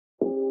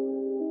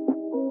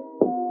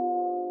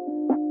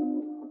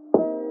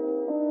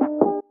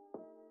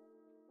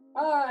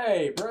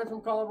Hey, Brian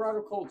from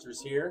Colorado Cultures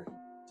here.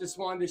 Just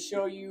wanted to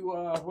show you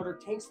what our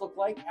tanks look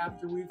like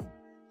after we've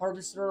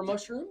harvested our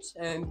mushrooms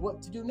and what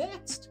to do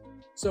next.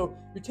 So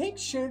your tank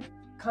should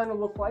kind of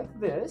look like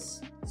this.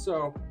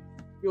 So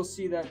you'll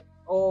see that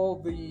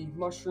all the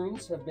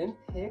mushrooms have been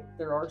picked.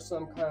 There are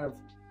some kind of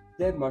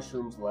dead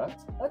mushrooms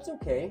left. That's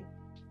okay.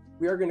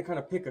 We are going to kind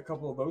of pick a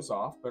couple of those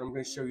off, but I'm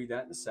going to show you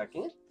that in a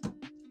second.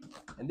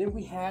 And then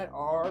we had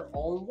our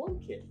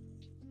all-in-one kit.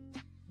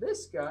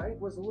 This guy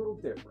was a little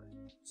different.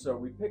 So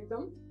we picked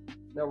them.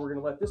 Now we're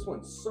gonna let this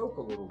one soak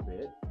a little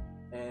bit,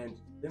 and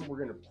then we're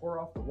gonna pour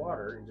off the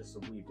water in just a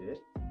wee bit,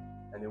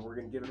 and then we're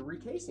gonna give it a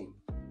recasing.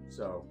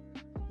 So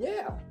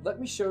yeah,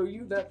 let me show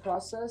you that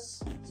process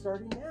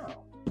starting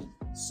now.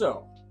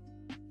 So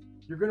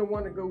you're gonna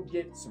wanna go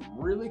get some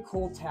really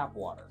cold tap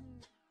water.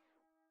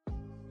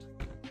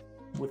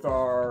 With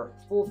our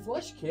full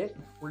flush kit,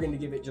 we're gonna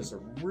give it just a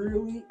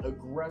really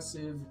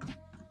aggressive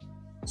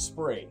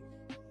spray.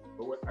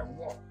 But what I'm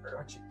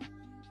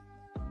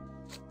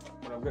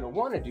going to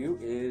want to do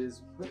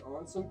is put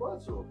on some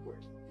gloves real quick.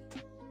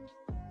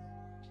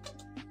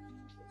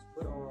 Let's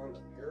put on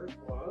a pair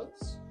of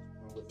gloves,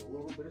 and with a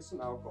little bit of some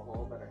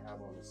alcohol that I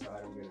have on the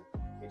side. I'm going to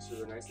make sure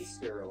they're nice and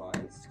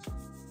sterilized.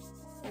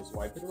 Just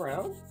wipe it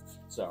around.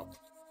 So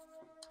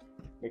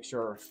make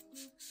sure,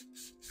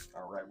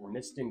 all right, we're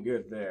misting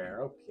good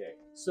there. Okay,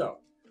 so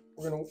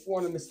we're going to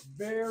want to mist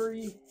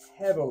very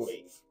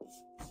heavily.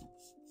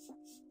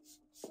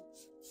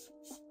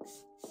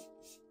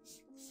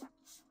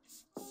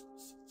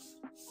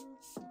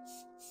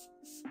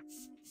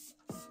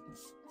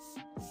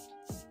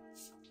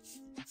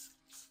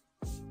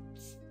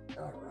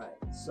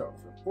 So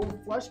for the full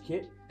flush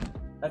kit,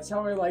 that's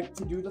how I like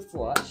to do the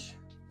flush,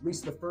 at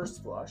least the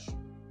first flush.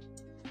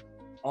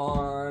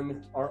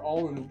 On our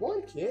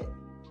all-in-one kit,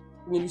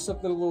 we're gonna do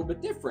something a little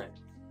bit different.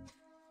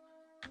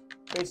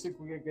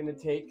 Basically, we're gonna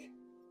take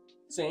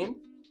same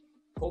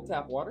cold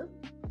tap water,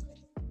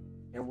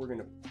 and we're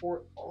gonna pour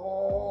it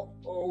all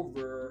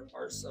over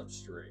our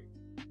substrate.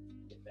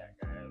 Get that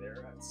guy out of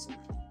there. That's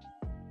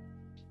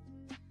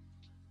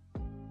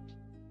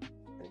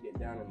gonna get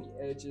down on the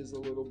edges a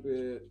little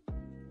bit.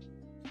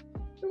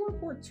 You don't want to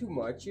pour too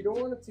much. You don't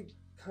want it to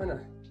kind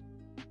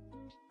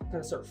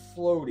of start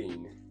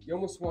floating. You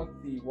almost want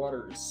the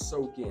water to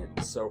soak in.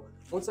 So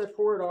once I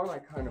pour it on, I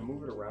kind of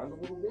move it around a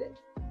little bit,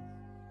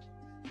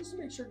 just to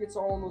make sure it gets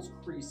all in those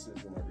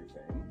creases and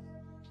everything.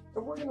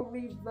 And we're gonna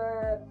leave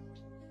that,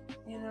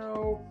 you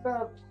know,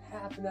 about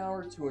half an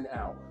hour to an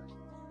hour.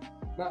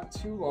 Not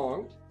too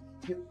long.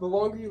 The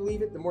longer you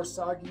leave it, the more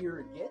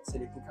soggier it gets,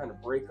 and it can kind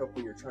of break up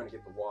when you're trying to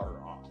get the water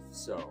off.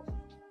 So.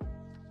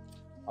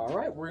 All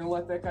right, we're gonna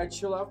let that guy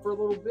chill out for a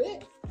little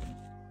bit.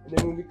 And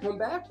then when we come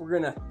back, we're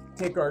gonna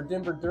take our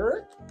Denver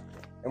dirt,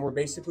 and we're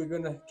basically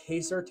gonna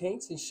case our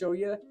tanks and show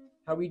you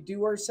how we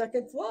do our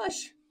second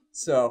flush.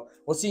 So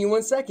we'll see you in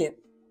 1 second.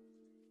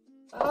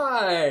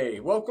 Hi,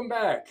 welcome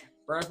back.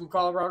 Brian from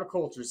Colorado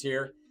Cultures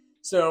here.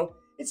 So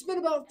it's been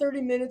about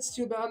 30 minutes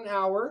to about an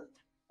hour.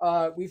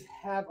 We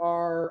have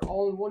our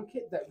all-in-one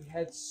kit that we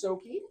had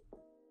soaking,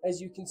 as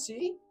you can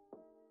see.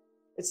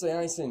 It's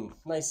nice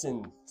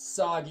and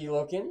soggy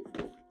looking.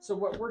 So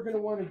what we're going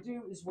to want to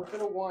do is we're going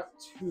to want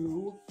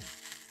to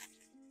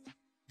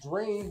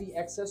drain the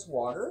excess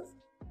water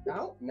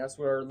out, and that's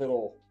what our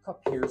little cup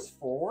here is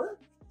for.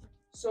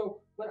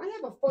 So, but I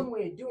have a fun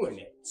way of doing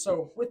it.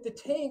 So with the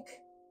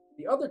tank,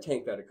 the other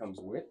tank that it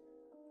comes with,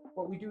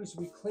 what we do is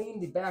we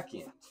clean the back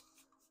end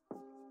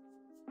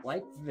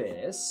like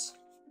this.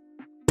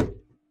 So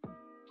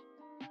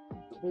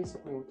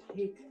basically we'll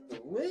take the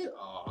lid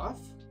off.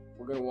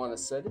 We're going to want to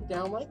set it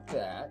down like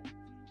that,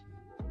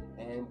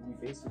 and we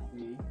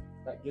basically,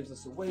 that gives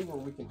us a way where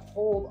we can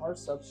hold our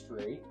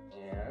substrate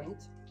and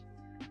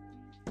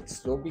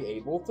still be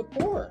able to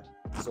pour.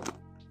 So,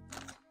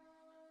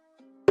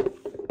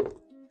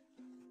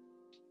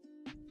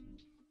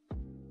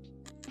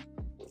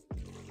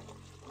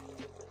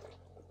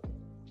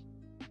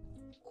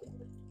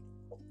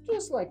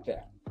 just like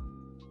that.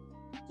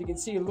 You can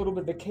see a little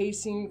bit of the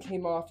casing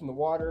came off in the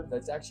water.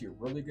 That's actually a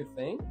really good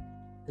thing,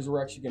 because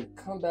we're actually going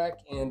to come back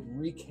and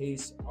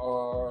recase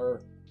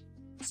our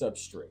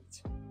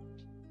substrate.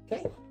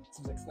 Okay,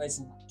 seems like it's nice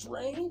and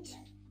drained.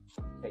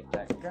 Take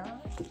that guy.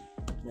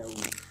 Now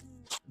we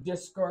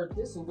discard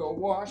this and go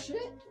wash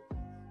it.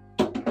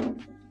 You're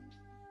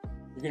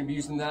going to be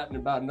using that in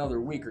about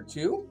another week or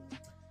two.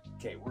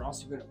 Okay, we're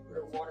also going to put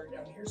our water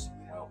down here so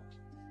we don't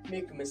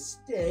make a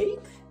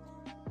mistake.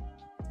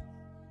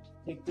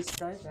 Take this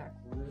guy back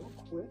real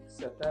quick,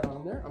 set that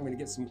on there. I'm going to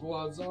get some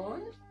gloves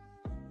on.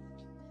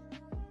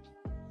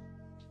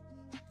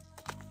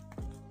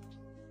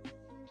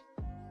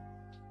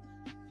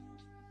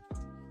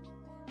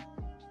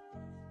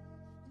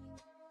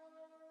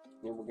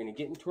 And we're going to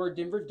get into our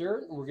Denver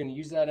dirt, and we're going to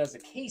use that as a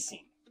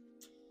casing.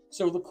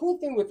 So the cool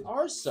thing with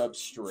our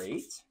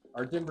substrate,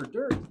 our Denver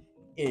dirt,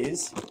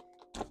 is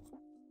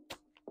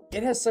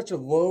it has such a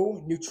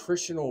low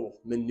nutritional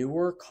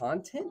manure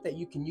content that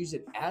you can use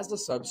it as a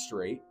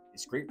substrate.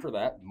 It's great for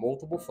that,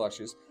 multiple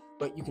flushes.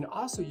 but you can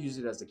also use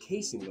it as a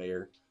casing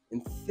layer in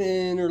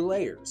thinner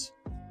layers.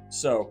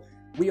 So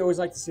we always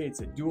like to say it's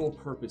a dual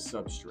purpose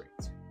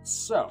substrate.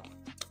 So,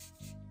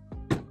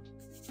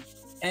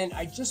 and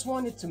I just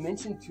wanted to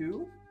mention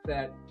too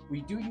that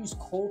we do use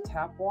cold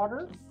tap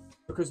water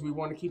because we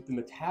want to keep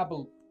the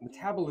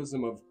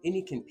metabolism of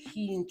any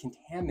competing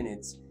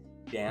contaminants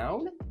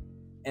down.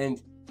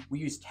 And we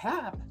use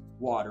tap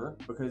water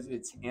because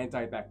it's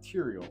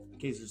antibacterial in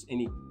case there's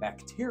any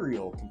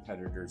bacterial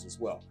competitors as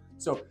well.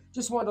 So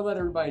just wanted to let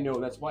everybody know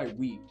that's why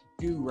we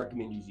do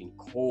recommend using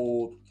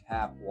cold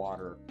tap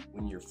water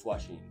when you're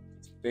flushing.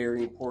 It's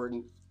very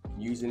important.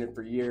 I'm using it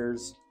for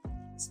years.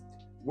 It's the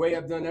way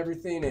I've done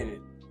everything,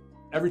 and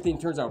everything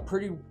turns out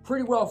pretty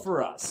well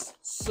for us.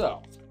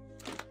 So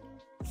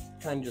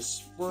kind of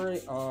just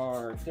spray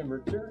our timber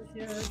dirt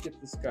here,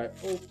 get this guy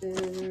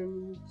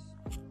opened.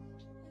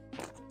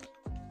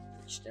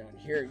 Reach down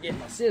here, get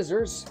my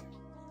scissors.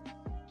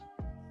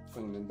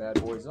 Clean them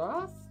bad boys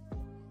off.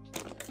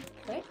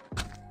 Okay.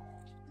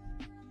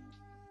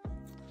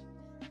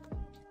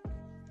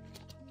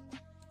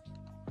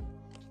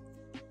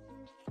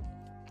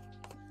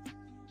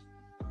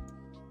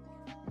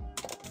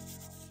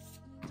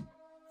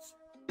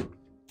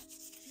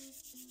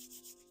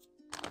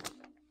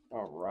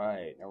 All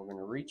right, now we're going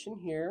to reach in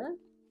here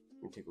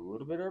and take a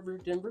little bit of our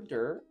Denver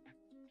dirt,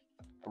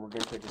 and we're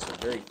going to take just a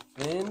very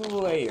thin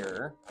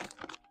layer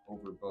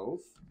over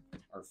both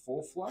our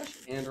full flush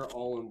and our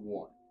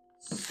all-in-one.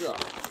 So,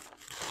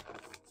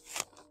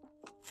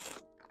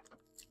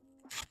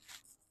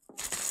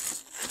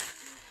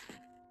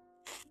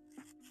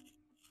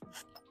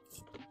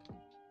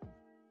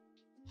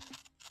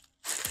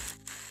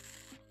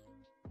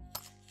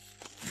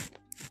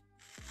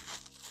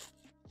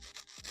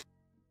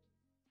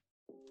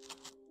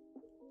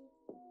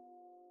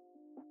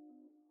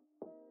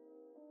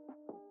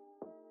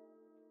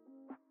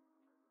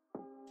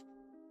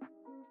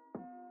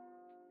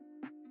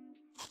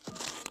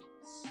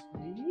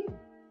 see?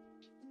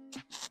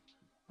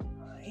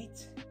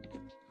 Right.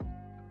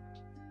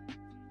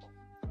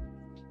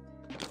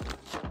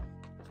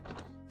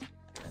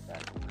 Get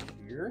that over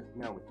here.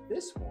 Now with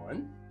this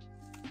one,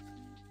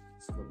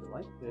 let's flip it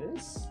like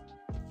this.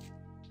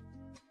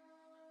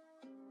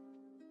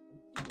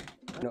 I'm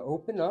gonna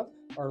open up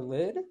our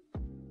lid.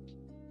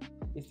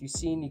 If you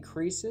see any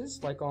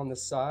creases, like on the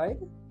side,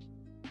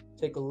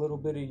 take a little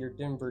bit of your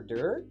Denver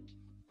dirt,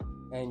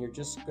 and you're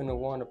just gonna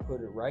wanna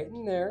put it right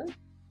in there.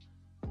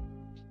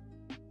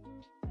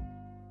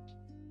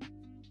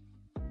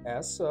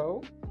 As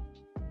so,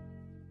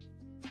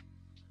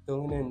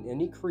 filling in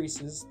any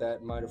creases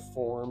that might have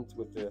formed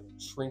with the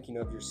shrinking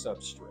of your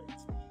substrate.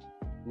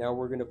 Now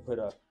we're gonna put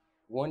a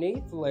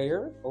 1/8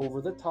 layer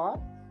over the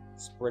top,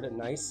 spread it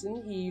nice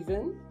and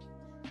even.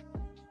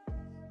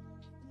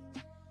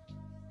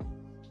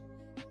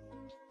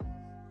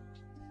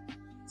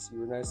 See,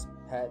 we're nice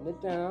patting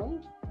it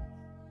down.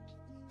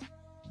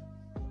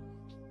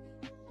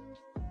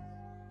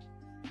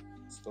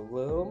 Just a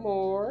little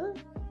more.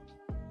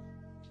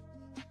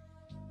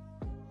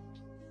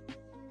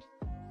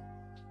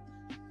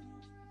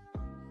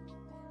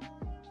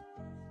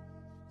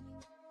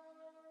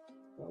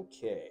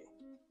 Okay.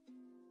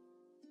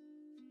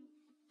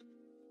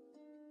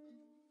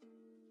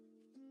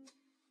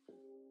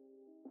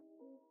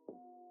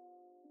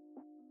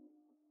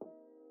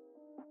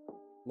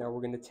 Now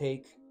we're going to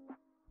take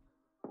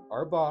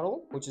our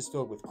bottle, which is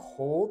filled with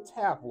cold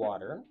tap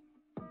water.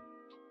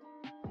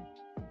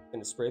 Going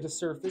to spray the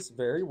surface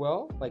very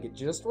well, like it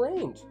just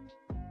rained.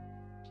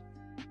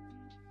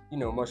 You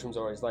know, mushrooms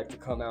always like to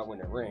come out when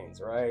it rains,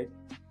 right?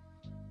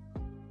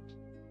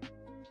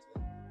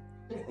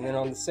 And then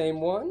on the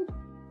same one,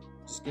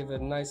 just give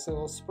it a nice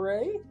little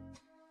spray.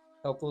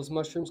 Help those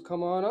mushrooms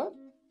come on up.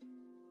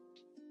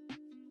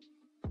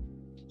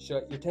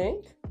 Shut your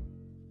tank.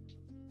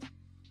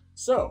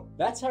 So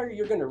that's how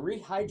you're going to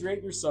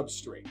rehydrate your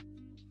substrate.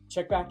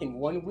 Check back in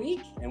 1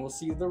 week and we'll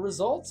see the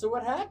results of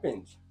what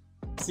happened.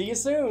 See you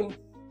soon.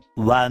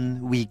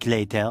 1 week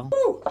later.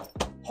 Woo!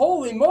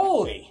 Holy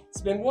moly,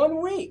 it's been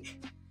 1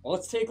 week. Well,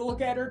 let's take a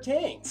look at our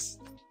tanks.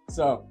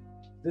 So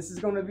this is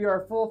going to be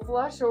our full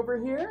flush over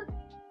here.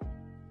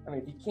 I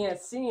mean, if you can't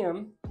see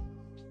them,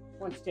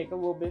 why don't you take a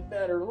little bit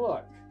better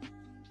look.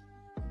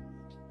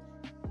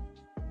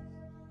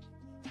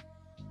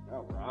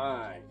 All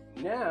right,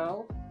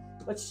 now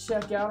let's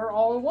check out our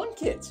all-in-one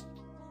kit.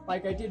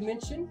 Like I did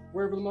mention,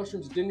 wherever the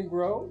mushrooms didn't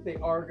grow, they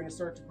are going to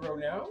start to grow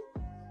now.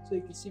 So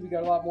you can see we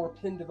got a lot more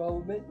pin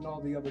development in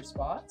all the other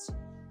spots.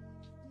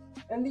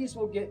 And these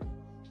will get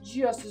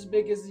just as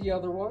big as the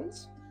other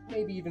ones,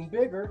 maybe even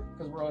bigger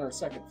because we're on our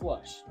second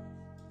flush.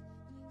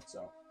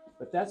 So,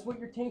 but that's what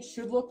your tanks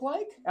should look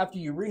like after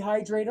you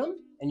rehydrate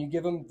them and you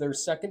give them their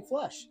second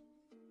flush.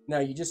 Now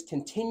you just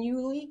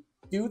continually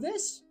do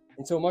this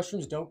until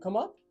mushrooms don't come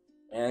up,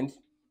 and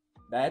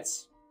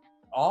that's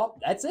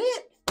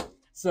it.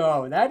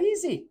 So that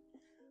easy.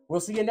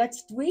 We'll see you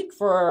next week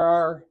for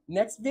our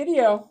next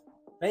video.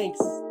 Thanks.